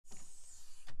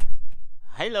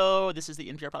Hello, this is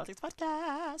the NPR Politics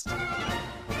Podcast.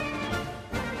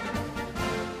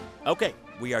 Okay,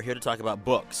 we are here to talk about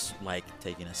books like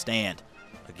Taking a Stand,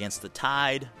 Against the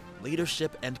Tide,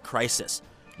 Leadership, and Crisis,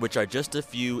 which are just a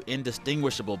few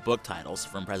indistinguishable book titles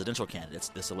from presidential candidates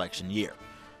this election year.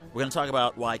 We're going to talk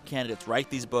about why candidates write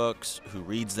these books, who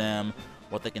reads them,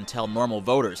 what they can tell normal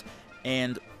voters,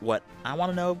 and what I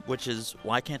want to know, which is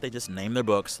why can't they just name their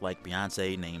books like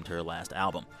Beyoncé named her last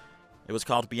album? It was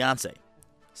called Beyoncé.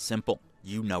 Simple.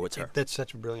 You know it's her. That's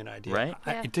such a brilliant idea. Right?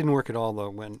 It didn't work at all, though,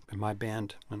 when in my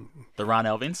band. The Ron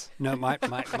Elvings? No, my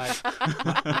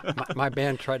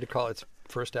band tried to call its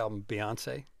first album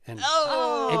Beyoncé. And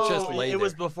it just lay there. It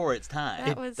was before its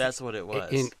time. That's what it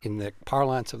was. In the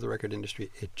parlance of the record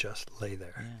industry, it just lay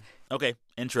there. Yeah. Okay,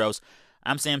 intros.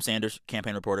 I'm Sam Sanders,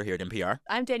 campaign reporter here at NPR.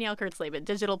 I'm Danielle Kurtzleben,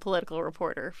 digital political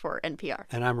reporter for NPR.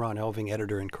 And I'm Ron Elving,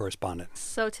 editor and correspondent.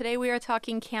 So today we are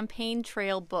talking campaign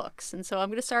trail books. And so I'm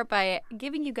going to start by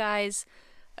giving you guys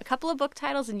a couple of book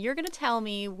titles, and you're going to tell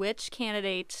me which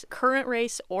candidate, current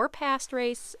race or past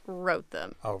race, wrote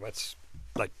them. Oh, that's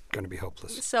going to be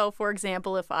hopeless. So, for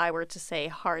example, if I were to say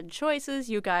Hard Choices,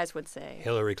 you guys would say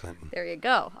Hillary Clinton. There you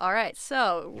go. All right.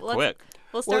 So quick.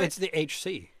 We'll start. Well, it's the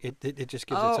HC. It just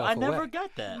gives itself away. I never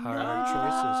got that. Hard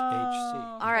Choices,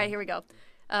 HC. All right, here we go.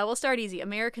 We'll start easy.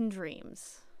 American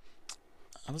Dreams.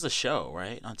 That was a show,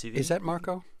 right, on TV? Is that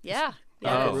Marco? Yeah.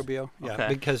 Marco Rubio? Yeah, okay.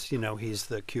 Because, he's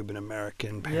the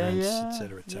Cuban-American parents, et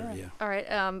cetera, yeah. All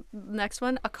right, next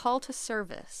one, A Call to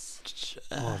Service.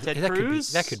 Ted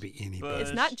Cruz? That could be anybody.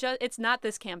 It's not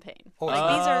this campaign. Oh.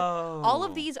 All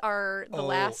of these are the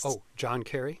last. Oh, John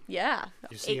Kerry? Yeah.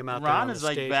 You see him out there Ron on the is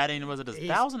like stage. batting, was it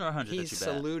 1,000 or 100 He's that you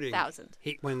bat? saluting. 1,000.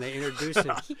 When they introduce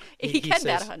him, He can says,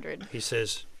 bat 100. He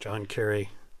says, John Kerry,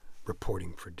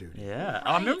 reporting for duty. Yeah.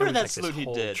 I remember that It's like salute this he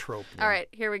whole did. Trope, All right,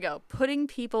 here we go. Putting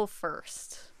people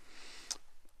first.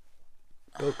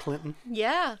 Bill Clinton?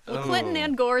 Yeah. Well, Clinton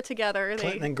and Gore together.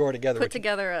 Clinton and Gore together. Put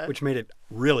together a. Which made it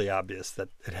really obvious that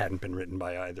it hadn't been written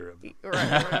by either of them. Right.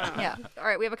 Yeah. All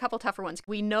right, we have a couple tougher ones.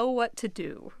 We Know What to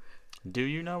Do. Do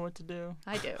you know what to do?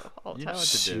 I do. All the You time. know what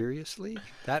to do. Seriously?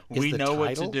 That is We the know title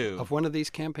what to do. of one of these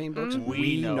campaign books? Mm-hmm.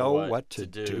 We know what to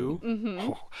do.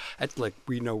 Oh, that's like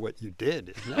We Know What You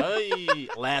Did, isn't it? Hey,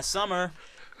 last summer.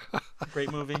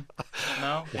 Great movie.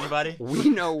 No? Anybody? We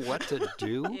Know What to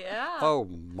Do? Yeah. Oh,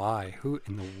 my. Who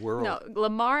in the world? No,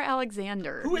 Lamar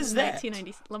Alexander. Who is that?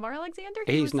 1990. Lamar Alexander?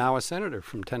 He's now a senator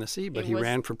from Tennessee, but he was-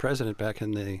 ran for president back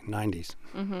in the 90s.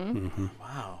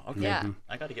 Wow. Okay. Yeah.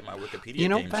 I got to get my Wikipedia You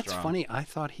know, game that's strong. funny. I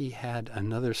thought he had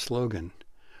another slogan.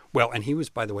 Well, and he was,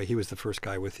 by the way, the first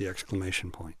guy with the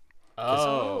exclamation point.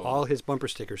 Oh. All his bumper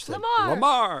stickers said, Lamar.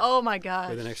 Lamar! Oh, my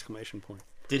gosh. With an exclamation point.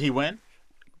 Did he win?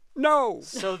 No!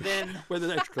 So then, With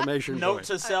an exclamation note point.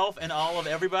 to self and all of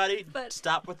everybody, But-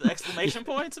 stop with the exclamation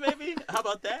points, maybe? How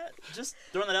about that? Just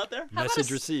throwing that out there?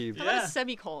 Message received. How about Yeah. a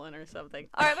semicolon or something?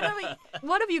 All right, but I mean,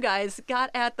 one of you guys got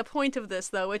at the point of this,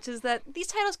 though, which is that these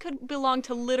titles could belong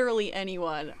to literally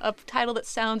anyone. A title that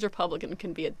sounds Republican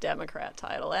can be a Democrat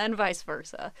title, and vice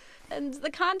versa. And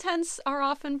the contents are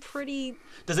often pretty.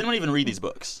 Does anyone even read these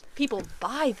books? People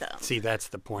buy them. See, that's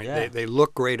the point. Yeah. They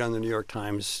look great on the New York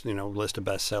Times, list of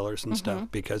bestsellers and stuff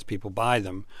because people buy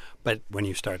them. But when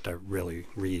you start to really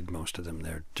read most of them,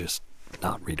 they're just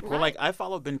not readable. Well, like, I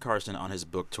followed Ben Carson on his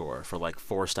book tour for like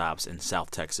 4 stops in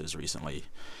South Texas recently.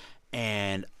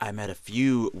 And I met a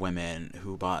few women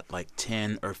who bought like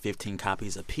 10 or 15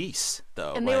 copies a piece,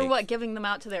 though. And they were, what, giving them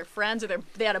out to their friends, or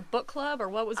they had a book club, or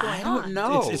what was going on? I don't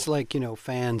know. It's like,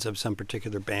 fans of some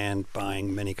particular band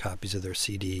buying many copies of their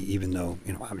CD, even though,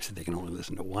 obviously they can only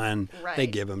listen to one. Right. They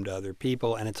give them to other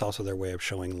people, and it's also their way of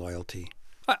showing loyalty.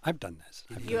 I've done this.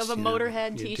 You have a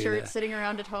Motorhead you do T-shirt that. sitting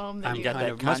around at home. That I'm you got kind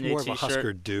that of much Kanye more of a T-shirt.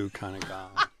 Husker Du kind of guy.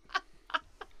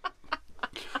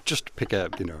 Just to pick a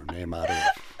name out of it.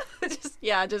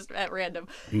 just at random.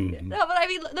 No, but I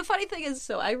mean, the funny thing is,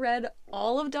 so I read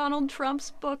all of Donald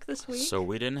Trump's book this week. So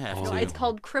we didn't have No, to. it's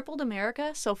called Crippled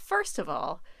America. So first of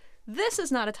all, this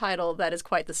is not a title that is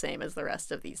quite the same as the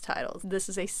rest of these titles. This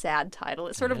is a sad title.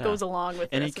 It sort of Yeah. goes along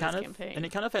with the and rest of this campaign. And he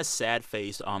kind of has sad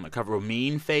face on the cover, a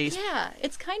mean face. Yeah,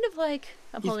 it's kind of like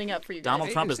I'm holding up for you guys.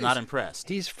 Donald Trump is not impressed.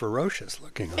 He's ferocious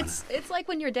looking on it. It's like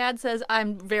when your dad says,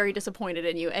 "I'm very disappointed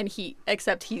in you," and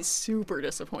he's super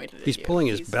disappointed in He's you. pulling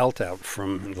his belt out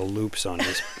from the loops on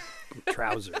his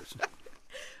trousers.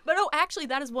 But no, actually,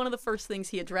 that is one of the first things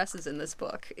he addresses in this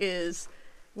book is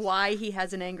why he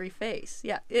has an angry face.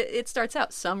 Yeah, it starts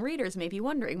out, some readers may be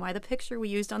wondering why the picture we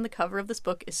used on the cover of this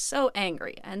book is so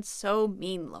angry and so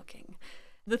mean-looking.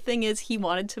 The thing is, he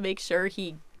wanted to make sure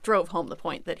he drove home the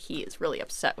point that he is really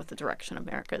upset with the direction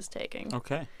America is taking.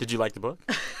 Okay. Did you like the book?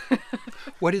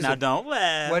 What is Now, it? don't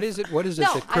laugh. What is it? What is it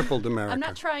No, that crippled America? I'm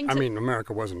not trying to... I mean,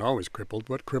 America wasn't always crippled.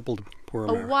 What crippled poor a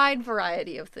America? wide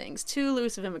variety of things. Too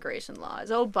loose of immigration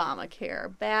laws,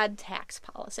 Obamacare, bad tax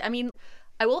policy. I mean,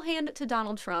 I will hand it to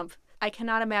Donald Trump. I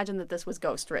cannot imagine that this was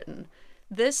ghostwritten.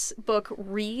 This book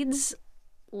reads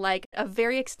like a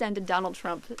very extended Donald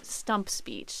Trump stump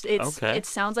speech. It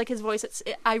sounds like his voice.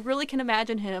 I really can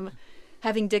imagine him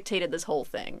having dictated this whole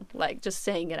thing, like just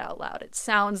saying it out loud. It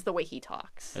sounds the way he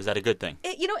talks. Is that a good thing?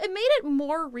 It made it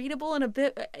more readable and a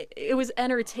bit. It was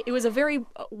It was a very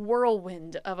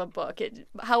whirlwind of a book.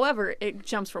 However, it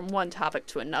jumps from one topic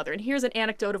to another. And here's an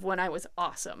anecdote of when I was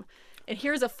awesome. And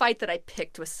here's a fight that I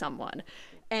picked with someone.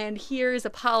 And here's a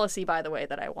policy, by the way,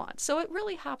 that I want. So it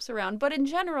really hops around. But in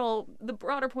general, the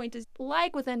broader point is,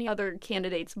 like with any other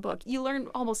candidate's book, you learn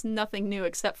almost nothing new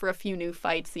except for a few new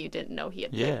fights that you didn't know he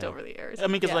had picked over the years. I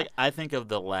mean, because I think of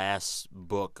the last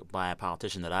book by a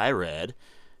politician that I read.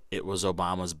 It was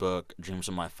Obama's book, Dreams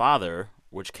from My Father,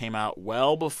 which came out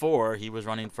well before he was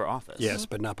running for office. Yes,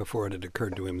 but not before it had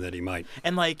occurred to him that he might.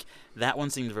 And, that one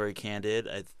seemed very candid.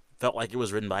 I felt like it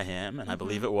was written by him, and I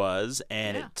believe it was.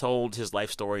 And it told his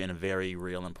life story in a very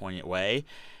real and poignant way.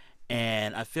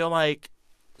 And I feel like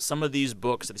some of these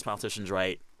books that these politicians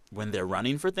write when they're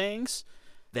running for things,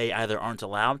 they either aren't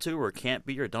allowed to or can't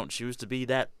be or don't choose to be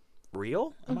that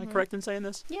real. Am I correct in saying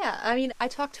this? Yeah, I mean, I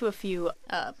talked to a few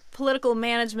political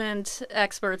management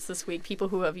experts this week, people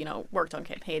who have, worked on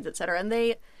campaigns, et cetera, and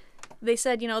they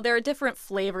said, there are different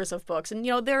flavors of books. And,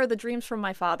 there are the Dreams from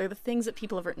My Father, the things that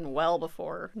people have written well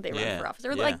before they run for office.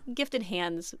 They're like Gifted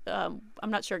Hands. I'm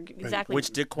not sure exactly.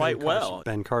 Which did quite well.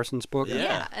 Ben Carson's book.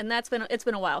 Yeah, and it's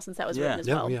been a while since that was written as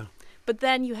well. Yeah. But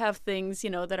then you have things,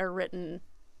 that are written,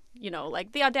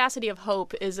 like The Audacity of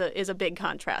Hope is a big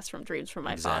contrast from Dreams from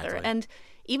My Father. And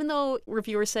even though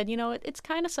reviewers said, it's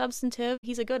kind of substantive,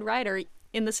 he's a good writer,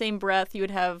 in the same breath, you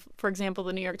would have, for example,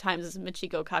 the New York Times'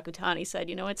 Michiko Kakutani said,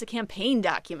 it's a campaign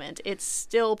document. It's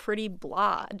still pretty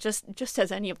blah, just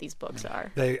as any of these books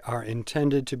are. They are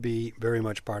intended to be very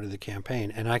much part of the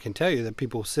campaign. And I can tell you that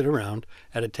people sit around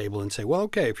at a table and say, well,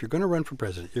 okay, if you're going to run for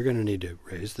president, you're going to need to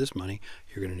raise this money.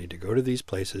 You're going to need to go to these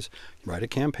places, write a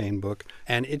campaign book.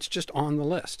 And it's just on the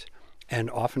list. And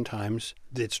oftentimes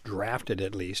it's drafted,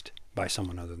 at least, by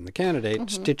someone other than the candidate,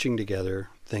 stitching together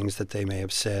things that they may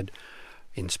have said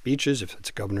in speeches. If it's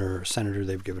a governor or a senator,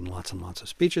 they've given lots and lots of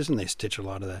speeches, and they stitch a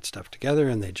lot of that stuff together,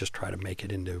 and they just try to make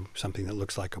it into something that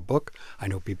looks like a book. I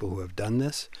know people who have done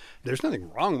this. There's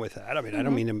nothing wrong with that. I mean, I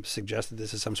don't mean to suggest that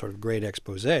this is some sort of great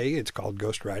expose. It's called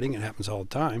ghostwriting. It happens all the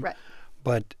time. Right.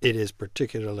 But it is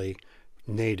particularly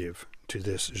native to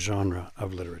this genre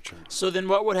of literature. So then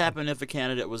what would happen if a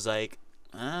candidate was like,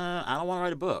 I don't want to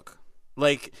write a book?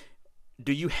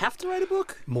 Do you have to write a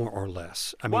book? More or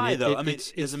less. I mean, Why, though?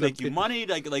 Does it make you money?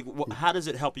 How does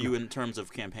it help you in terms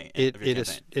of campaign?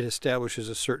 It establishes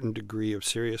a certain degree of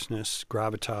seriousness,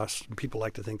 gravitas. People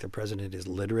like to think the president is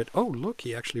literate. Oh, look,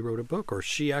 he actually wrote a book, or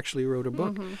she actually wrote a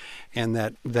book. And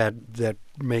that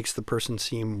makes the person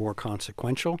seem more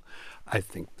consequential. I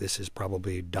think this is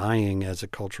probably dying as a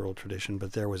cultural tradition,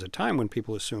 but there was a time when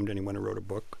people assumed anyone who wrote a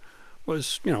book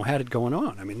was, had it going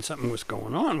on. I mean, something was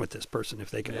going on with this person if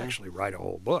they could actually write a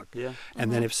whole book. Yeah.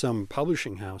 And then if some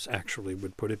publishing house actually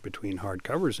would put it between hard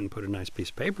covers and put a nice piece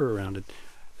of paper around it,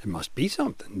 it must be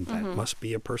something. That must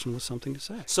be a person with something to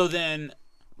say. So then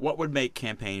what would make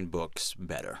campaign books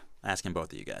better? Asking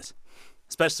both of you guys.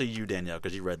 Especially you, Danielle,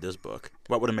 because you read this book.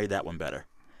 What would have made that one better?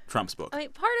 Trump's book. I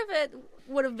mean, part of it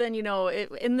would have been,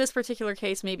 in this particular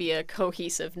case, maybe a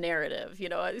cohesive narrative,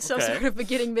 some sort of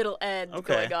beginning, middle, end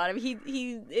going on. I mean,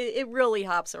 it really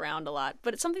hops around a lot,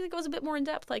 but it's something that goes a bit more in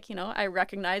depth. I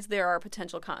recognize there are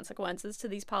potential consequences to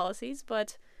these policies,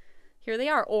 but here they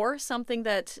are. Or something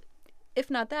that, if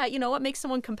not that, what makes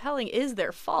someone compelling is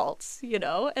their faults, and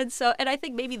I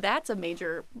think maybe that's a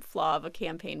major flaw of a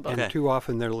campaign book. And too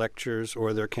often they're lectures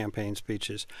or their campaign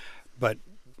speeches, but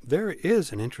there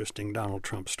is an interesting Donald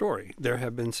Trump story. There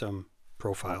have been some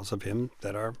profiles of him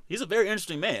that are... He's a very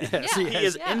interesting man. Yes, he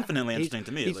is infinitely interesting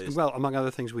to me, at least. Well, among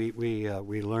other things, we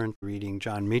learned reading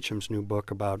John Meacham's new book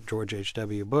about George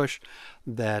H.W. Bush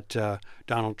that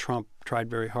Donald Trump tried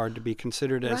very hard to be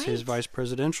considered as his vice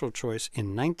presidential choice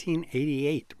in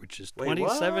 1988, which is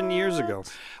 27 years ago.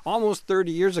 Almost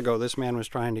 30 years ago, this man was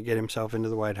trying to get himself into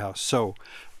the White House. So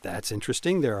that's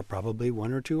interesting. There are probably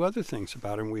one or two other things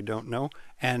about him we don't know.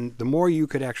 And the more you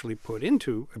could actually put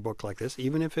into a book like this,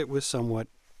 even if it was somewhat,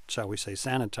 shall we say,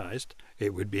 sanitized,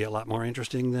 it would be a lot more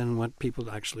interesting than what people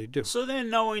actually do. So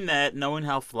then knowing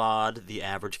how flawed the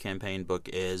average campaign book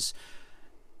is,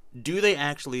 Do they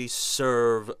actually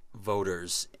serve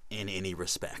voters in any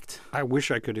respect? I wish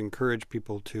I could encourage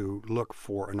people to look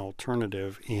for an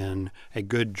alternative in a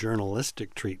good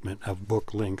journalistic treatment of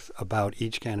book length about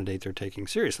each candidate they're taking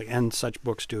seriously. And such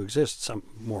books do exist, some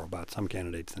more about some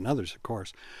candidates than others, of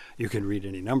course. You can read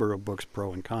any number of books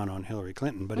pro and con on Hillary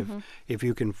Clinton, but if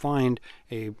you can find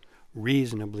a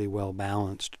reasonably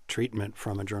well-balanced treatment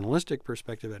from a journalistic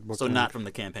perspective at book So length. not from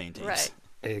the campaign teams. Right.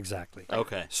 Exactly.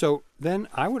 Okay. So then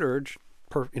I would urge,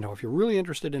 if you're really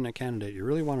interested in a candidate, you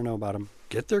really want to know about them,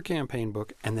 get their campaign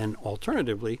book, and then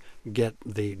alternatively, get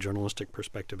the journalistic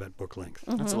perspective at book length.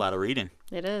 That's a lot of reading.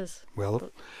 It is. Well,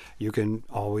 you can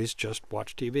always just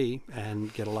watch TV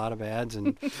and get a lot of ads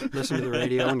and listen to the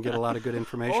radio and get a lot of good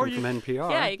information Or from you-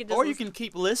 NPR. Yeah, you could just Or you listen- can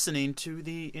keep listening to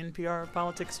the NPR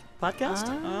Politics podcast.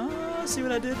 See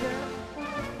what I did there?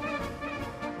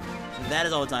 That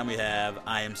is all the time we have.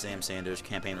 I am Sam Sanders,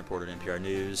 campaign reporter at NPR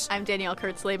News. I'm Danielle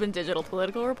Kurtzleben, digital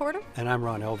political reporter. And I'm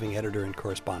Ron Elving, editor and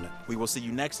correspondent. We will see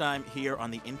you next time here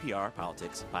on the NPR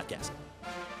Politics podcast.